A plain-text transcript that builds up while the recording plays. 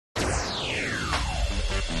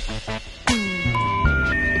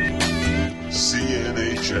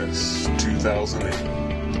VHS 2008.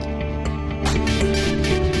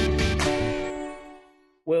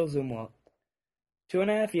 Will Zumwalt.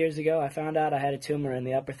 2.5 years ago, I found out I had a tumor in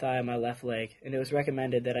the upper thigh of my left leg, and it was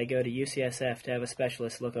recommended that I go to UCSF to have a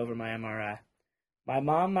specialist look over my MRI. My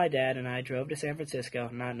mom, my dad, and I drove to San Francisco,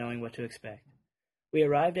 not knowing what to expect. We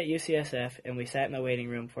arrived at UCSF, and we sat in the waiting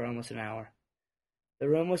room for almost an hour. The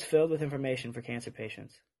room was filled with information for cancer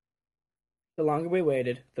patients. The longer we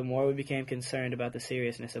waited, the more we became concerned about the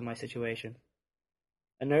seriousness of my situation.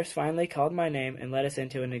 A nurse finally called my name and led us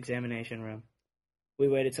into an examination room. We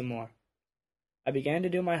waited some more. I began to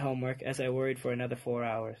do my homework as I worried for another 4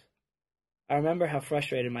 hours. I remember how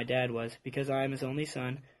frustrated my dad was because I am his only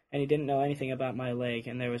son and he didn't know anything about my leg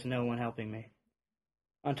and there was no one helping me.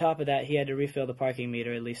 On top of that, he had to refill the parking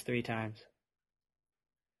meter at least 3 times.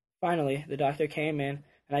 Finally, the doctor came in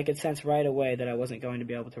and I could sense right away that I wasn't going to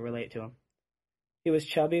be able to relate to him. He was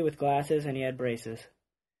chubby with glasses and he had braces.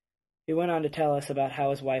 He went on to tell us about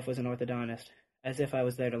how his wife was an orthodontist, as if I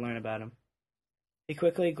was there to learn about him. He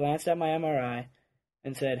quickly glanced at my MRI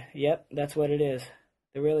and said, "Yep, that's what it is.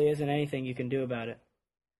 There really isn't anything you can do about it."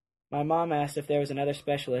 My mom asked if there was another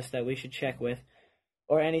specialist that we should check with,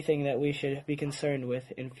 or anything that we should be concerned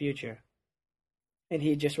with in future. And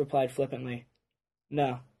he just replied flippantly,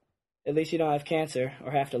 "No, at least you don't have cancer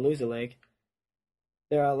or have to lose a leg.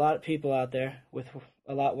 There are a lot of people out there with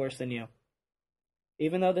a lot worse than you."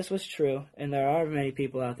 Even though this was true, and there are many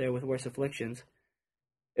people out there with worse afflictions,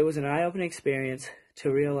 it was an eye-opening experience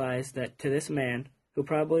to realize that to this man, who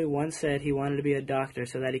probably once said he wanted to be a doctor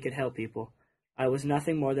so that he could help people, I was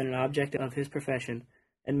nothing more than an object of his profession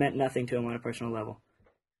and meant nothing to him on a personal level.